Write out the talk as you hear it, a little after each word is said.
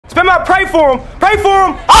Pray for him. Pray for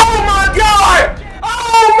him. Oh my God!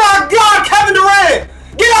 Oh my God! Kevin Durant!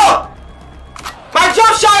 Get up! My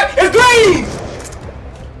jump shot is green!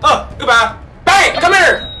 Goodbye. Bang! Come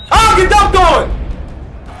here! Oh, get dunked on!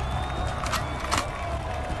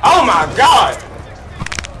 Oh my God!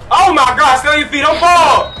 Oh my God! Stay on your feet. Don't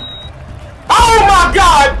fall! Oh my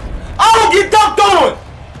God! Oh, get dunked on!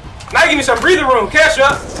 Now give me some breathing room. Catch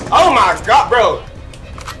up. Oh my God, bro.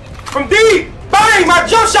 From deep. Bang! My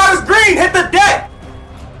jump shot is green. Hit the deck.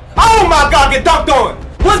 Oh my God, get dunked on.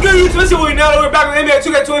 What's good, YouTube? This is what we know. We're back with NBA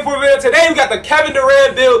 2K24 video. Today we got the Kevin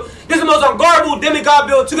Durant build. This is the most unguardable demigod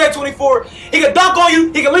build, 2K24. He can dunk on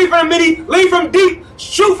you. He can lead from the midi, lead from deep,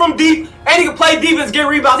 shoot from deep, and he can play defense, get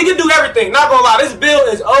rebounds. He can do everything. Not gonna lie, this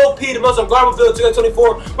build is OP, the most unguardable build,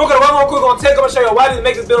 2K24. We're gonna run real quick on take. I'm gonna show you why did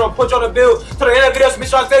make this build. I'm gonna put you on the build to the end of the video. So be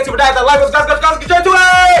sure to stay tuned for that. Like, let's get straight to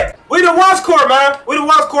it. We the watch court, man. We the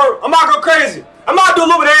watch court. I'm not going crazy. I'm not doing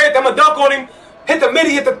a little bit of everything. I'm gonna dunk on him. Hit the midi,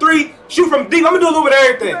 hit the three, shoot from deep. I'm gonna do a little bit of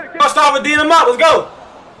everything. I'll start with D'ing him out. Let's go.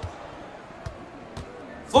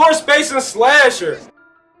 Floor space and slasher.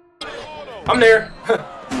 I'm there.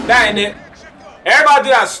 That ain't it. Everybody do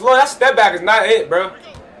that slow. That step back is not it, bro.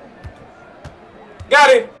 Got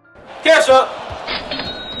it. Catch up.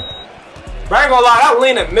 Bro, I ain't gonna lie. That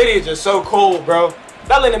lean at midi is just so cold, bro.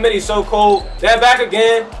 That lean at midi is so cold. That back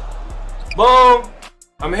again. Boom.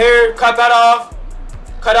 I'm here. Cut that off.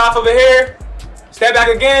 Cut off over here. Step back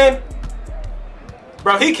again.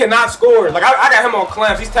 Bro, he cannot score. Like, I got him on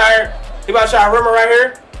clamps. He's tired. He about to try to rim right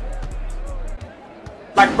here.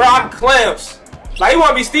 Like, bro, I'm clamps. Like, he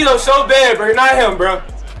want to be Stilo so bad, bro. You're not him, bro.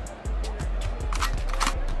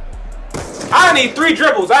 I need 3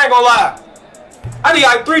 dribbles. I ain't gonna lie. I need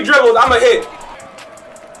like 3 dribbles. I'm going to hit.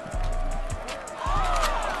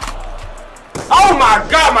 Oh, my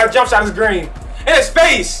God. My jump shot is green. In his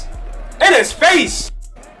face. In his face.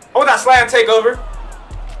 I want that slide and take over.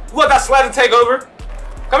 You want that slide and take over?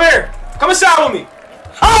 Come here. Come inside with me.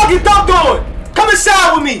 Oh, get dunked on. Come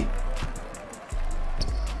inside with me.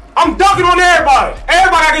 I'm dunking on everybody.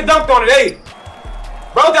 Everybody I get dunked on today.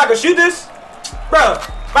 Bro, think I can shoot this? Bro,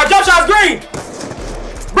 my jump shot is green.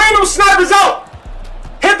 Bring them snipers out.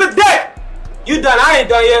 Hit the deck. You done. I ain't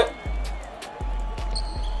done yet.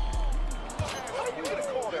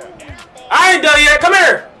 I ain't done yet. Come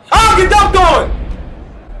here. Oh, get dunked on.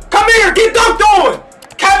 Come here, get dunked on!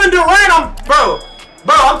 Kevin Durant, bro,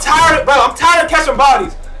 I'm tired of catching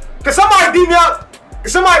bodies. Can somebody D me up?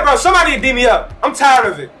 Somebody D me up. I'm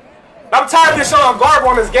tired of it. I'm tired of this showing guard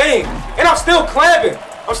on this game. And I'm still clamping.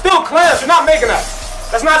 I'm still clamped. You're not making that.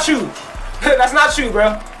 That's not you. That's not you,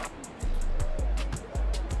 bro.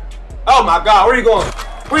 Oh my God, where you going?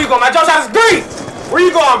 Where you going? My jump shot is green! Where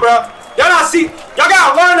you going, bro? Y'all not see, y'all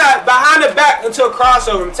gotta learn that behind the back until a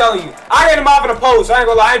crossover, I'm telling you. I hit him off in a post, I ain't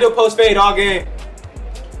gonna lie, I ain't do a post fade all game.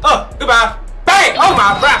 Goodbye. Bang! Oh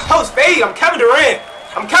my God, post fade, I'm Kevin Durant.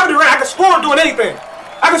 I'm Kevin Durant, I can score doing anything.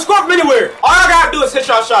 I can score from anywhere. All y'all gotta do is hit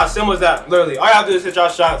y'all shots, simple as that, literally. All y'all do is hit y'all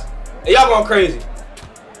shots. And y'all going crazy.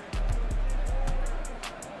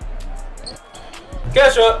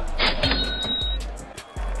 Catch up.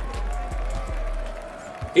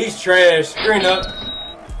 He's trash, screen up.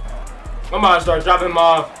 I'm about to start dropping him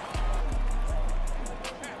off.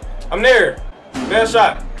 I'm there. Bad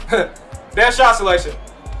shot. Bad shot selection.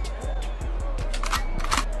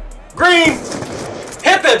 Green.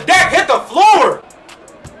 Hit the deck. Hit the floor.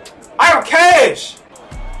 I am cash.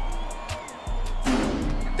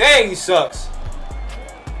 Dang, he sucks.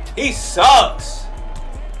 He sucks.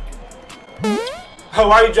 Oh,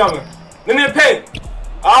 why are you jumping? Let me the paint.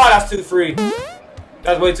 Oh, that's too free.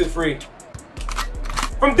 That's way too free.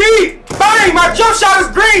 From deep! Bang! My jump shot is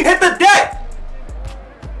green! Hit the deck!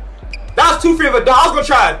 That was too free of a dunk. I was gonna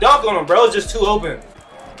try a dunk on him, bro. It was just too open.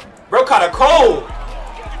 Bro caught a cold.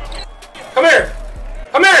 Come here.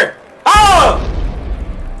 Come here. Oh!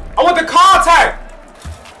 I want the contact.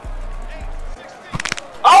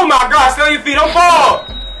 Oh my God, stay on your feet. Don't fall.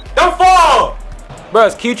 Don't fall. Bro,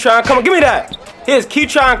 it's keep trying to come. Give me that. Here's keep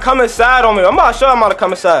trying to come inside on me. I'm about to show y'all how to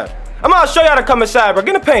come inside. I'm about to show y'all how to come inside, bro.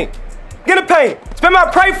 Get in the paint. Get in the paint.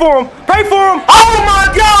 Pray for him. Pray for him. Oh my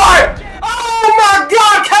God! Oh my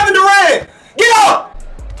God! Kevin Durant! Get up!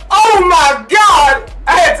 Oh my God!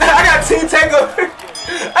 I got team takeover.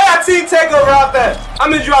 I got team takeover out there.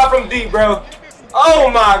 I'm gonna drop from deep, bro.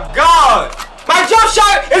 Oh my God! My jump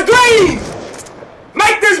shot is green!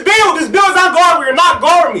 Make this build. This build is not guarding me. You're not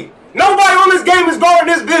guarding me. Nobody on this game is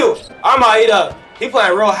guarding this build. I'm gonna eat up. He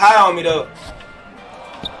playing real high on me though.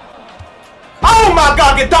 Oh my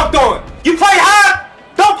God, get dunked on. You play high?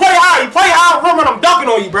 Don't play high. You play high and I'm dunking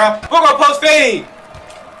on you, bro. We're gonna post fade.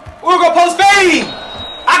 We're gonna post fade.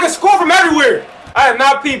 I can everywhere. I have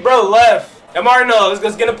not peeped, bro. Left. I'm already know.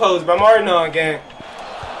 Let's get a pose, bro. I'm already knowing, gang.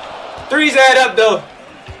 Threes add up, though.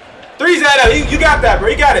 Threes add up. You got that, bro.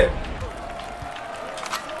 You got it.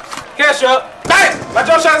 Cash up. Bang! My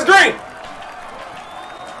jump shot is green.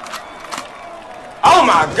 Oh,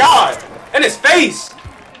 my God. In his face.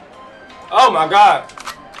 Oh, my God.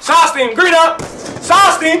 Sauce team. Green up.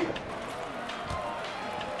 Sauce team.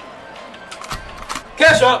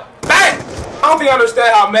 Cash up. Bang! I don't think I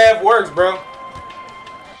understand how math works, bro.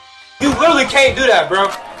 You literally can't do that, bro.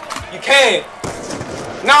 You can't.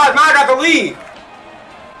 Now I got the lead.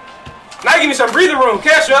 Now give me some breathing room.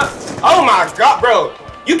 Cash up. Oh my God, bro.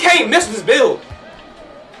 You can't miss this build.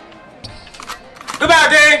 Goodbye,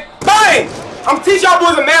 gang. Bang! I'm teaching y'all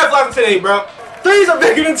boys a math lesson today, bro. Threes are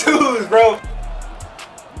bigger than twos, bro.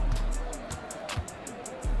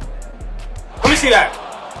 Let me see that.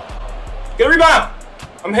 Get a rebound.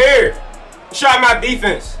 I'm here. Shot my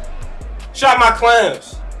defense. Shot my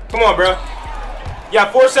clams. Come on, bro. You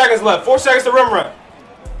got 4 seconds left. 4 seconds to rim run.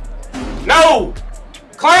 No!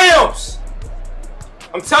 Clams!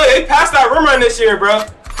 I'm telling you, they passed that rim run this year, bro.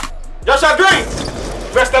 Jump shot green.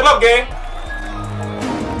 Better step up, gang.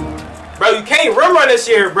 Bro, you can't rim run this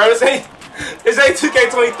year, bro. This ain't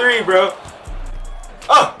 2K23, bro.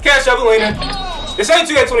 Oh, cash up, leaning. This ain't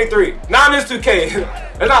 2K23. Nah, this 2K.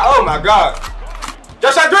 It's not, oh my God.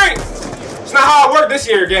 Jump shot green. It's not how I work this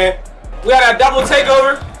year, gang. We got a double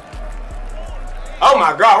takeover. Oh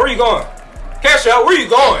my God, where you going? Cash out, where you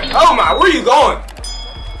going? Oh my, where you going?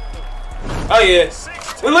 Oh yeah,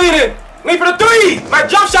 we leaning. Lean for the three. My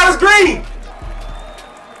jump shot is green.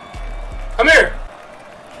 Come here.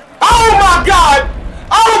 Oh my God.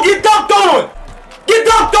 Oh, get dunked on. Get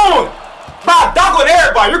dunked on. By dunk on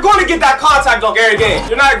everybody. You're going to get that contact dunk every game.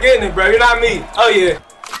 You're not getting it, bro. You're not me. Oh yeah.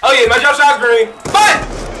 Oh yeah, my jump shot is green. But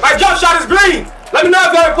my jump shot is green. Let me know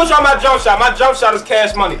if you ever push on my jump shot. My jump shot is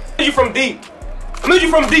cash money. I need you from deep. I need you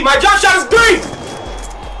from deep. My jump shot is green.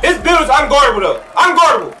 This build is unguardable though.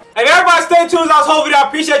 Unguardable. And everybody stay tuned to this whole video. I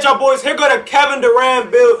appreciate y'all boys. Here go the Kevin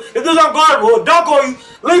Durant build. This is unguardable. He'll dunk on you.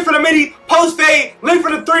 Lean for the midi. Post fade. Lean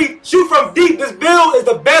for the three. Shoot from deep. This build is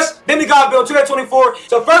the best demigod build 2K24.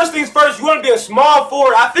 So first things first, you want to be a small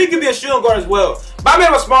forward. I think you can be a shooting guard as well. But I made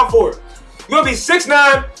him a small forward. You want to be 6'9".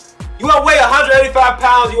 You want to weigh 185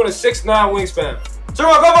 pounds. You want a 6'9" wingspan. So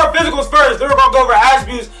we're going to go over our physicals first. Then we're going to go over our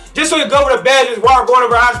attributes. Just so you go over the badges while we're going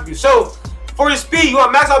over our attributes. So for your speed, you want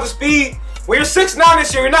to max out the speed. When you're 6'9"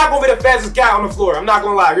 this year, you're not going to be the fastest guy on the floor. I'm not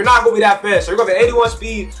going to lie. You're not going to be that fast. So you're going to be 81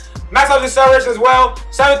 speed. Max out your acceleration as well.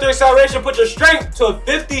 73 acceleration. Put your strength to a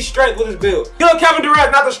 50 strength with this build. You know Kevin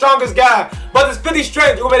Durant's not the strongest guy, but this 50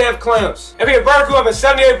 strength, you're going to have clamps. If you're vertical, you have a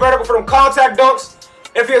 78 vertical for them contact dunks.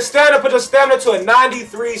 If you're stamina, put your stamina to a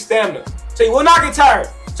 93 stamina. So you will not get tired.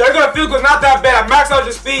 So you're going to feel good. Not that bad. I maxed out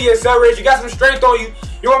your speed, your acceleration. You got some strength on you.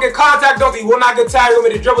 You're going to get contact dunks. You will not get tired. You're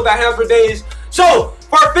going to be dribble that hands for days. So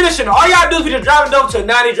for finishing, all you got to do is put your driving dunk to a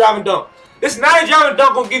 90 driving dunk. This 90 driving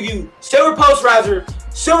dunk will give you silver post riser,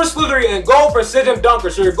 silver slithery, and gold precision dunker.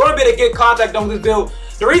 So you're going to be able to get contact dunk with this build.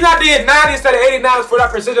 The reason I did 90 instead of 89 is for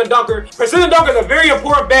that precision dunker. Precision dunker is a very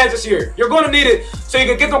important badge this year. You're going to need it so you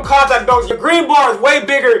can get them contact dunks. Your green bar is way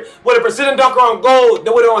bigger with a precision dunker on gold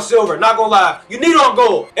than with it on silver. Not going to lie. You need it on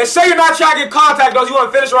gold. And say you're not trying to get contact dunks, you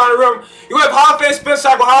want to finish around the rim. You have half fade spin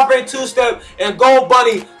cycle, half fade two-step, and gold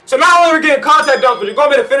bunny. So not only are we getting contact dunks, but you're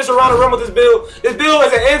going to be able to finish around the rim with this build. This build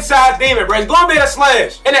is an inside demon, bro. It's going to be a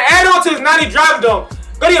slash. And to add on to this 90 driving dunk,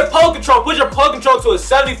 go to your post control. Put your post control to a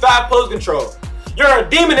 75 post control. You're a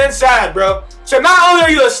demon inside, bro. So not only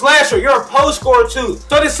are you a slasher, you're a post scorer too.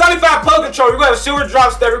 So this 75 post control, you're going to have silver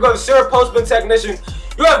drop step, you're going to have silver post spin technician,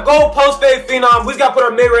 you have gold post fade phenom. We just got to put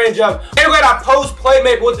our mid range up. And we got our post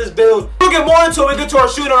playmaker with this build. We'll get more into it when we get to our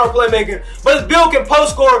shooting and our playmaking. But this build can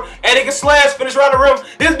post score and it can slash, finish around the rim.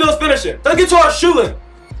 This build's finishing. So let's get to our shooting.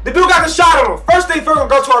 The build got the shot on him. First thing first, we're going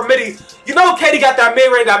to go to our midi. You know KD got that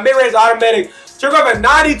mid range automatic. So you're going to have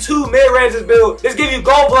a 92 mid range this build. This gives you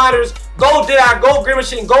gold blinders, gold dead-eye, gold green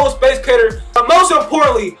machine, gold space cutter. But most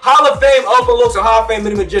importantly, Hall of Fame open looks and Hall of Fame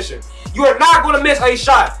mini magician. You are not going to miss a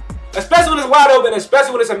shot. Especially when it's wide open,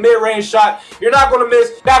 especially when it's a mid-range shot, you're not going to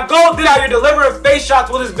miss. Now, gold dead-eye, you're delivering face shots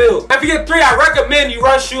with this build. Now, if you get 3, I recommend you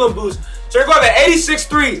run shooting boost. So you're going to have an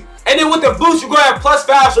 86-3. And then with the boost, you're going to have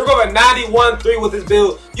 +5, so you're going to have a 91-3 with this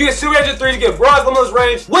build. You get silver range of 3s, you get bronze limitless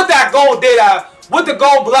range with that gold dead-eye, with the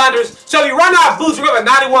gold blinders. So if you run out of boost, you're going to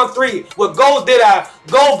have a 91-3 with gold dead-eye.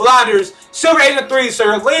 gold blinders, silver 8 and 3, so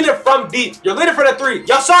you're leaning from deep. You're leaning for the 3.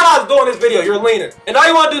 Y'all saw how I was doing this video. You're leaning. And all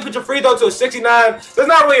you want to do is put your free throw to a 69. This is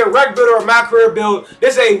not really a rec build or a mycareer build.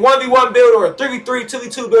 This is a 1v1 build or a 3v3,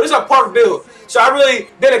 2v2 build. This is a park build. So I really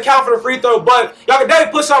didn't account for the free throw, but y'all can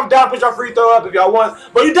definitely put something down, put your free throw up if y'all want.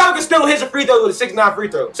 But you definitely can still hit your free throw with a 69 free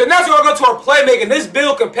throw. So next we're going to go to our playmaking. This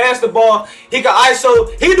build can pass the ball. He can ISO.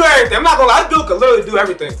 He can do everything. I'm not going to lie. This build can literally do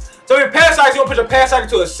everything. So your pass act, you're going to put your pass act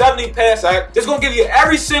to a 70 pass act. This is going to give you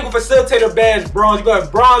every single facilitator badge, bronze. You're going to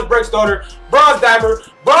have bronze break starter, bronze dimer,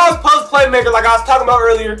 bronze post playmaker like I was talking about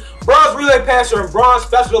earlier, bronze relay passer, and bronze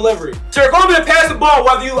special delivery. So you're going to be able to pass the ball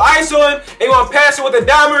whether you ISOing and you want to pass it with a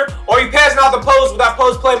dimer or you passing out the post with that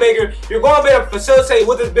post playmaker. You're going to be able to facilitate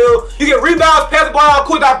with this build. You get rebounds, pass the ball out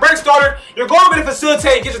quick with that break starter. You're going to be able to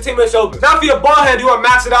facilitate and get your teammates open. Now if you're a ball head, you want to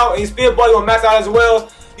max it out, and you speed ball, you want to max it out as well.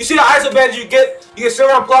 You see the ISO badge you get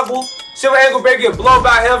silver unpluckable, silver angle breaker, you get blow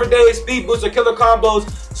by hell every day, speed booster, killer combos,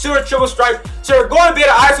 silver triple strike. So you're going to be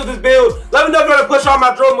able to ISO this build. Let me know if you want to push on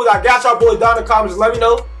my drill moves. I got y'all boys down in the comments. Let me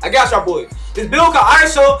know. I got y'all boys. This build can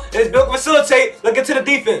ISO and this build can facilitate. Let's get to the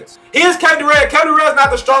defense. He is Kevin Durant. Kevin Durant is not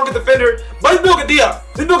the strongest defender, but this build can D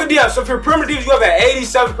up. This build can D up. So for your perimeter defense, you have an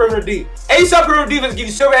 87 perimeter D. 87 perimeter defense gives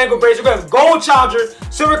you silver ankle brace. You're going to have gold challenger,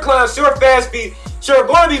 silver climb, silver fast feet. So you're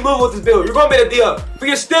going to be moving with this build. You're going to be able to D up. For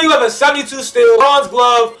your steal, you have a 72 steal, bronze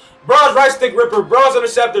glove, bronze right stick ripper, bronze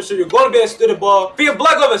interceptor, so you're going to be able to steal the ball. For your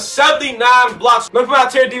block, you have a 79 blocks. Let me put my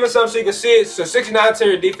interior defense up so you can see it. So 69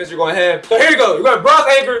 interior defense you're going to have. So here you go. You're going to have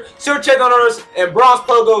bronze anchor, silver check on orders, and bronze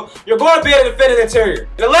pogo. You're going to be able to defend the interior.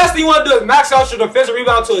 And the last thing you want to do is max out your defensive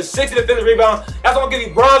rebound to a 60 defensive rebound. That's going to give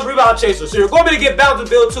you bronze rebound chaser. So you're going to be able to get balance to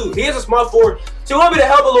build too. He is a small forward, so you want me to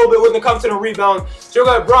help a little bit when it comes to the rebound. So you're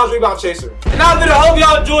going to have bronze rebound chaser. And now I hope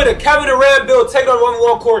y'all enjoyed the Kevin Durant build, taking over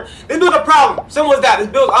 1v1 court. This build a problem. Simple as that. This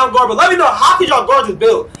build's on guard, but let me know how could y'all guard this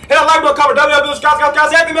build. Hit that like button, comment, WL build, Scott,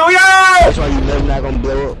 acting, man. Yeah! That's why you never not gonna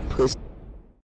blow up, pussy.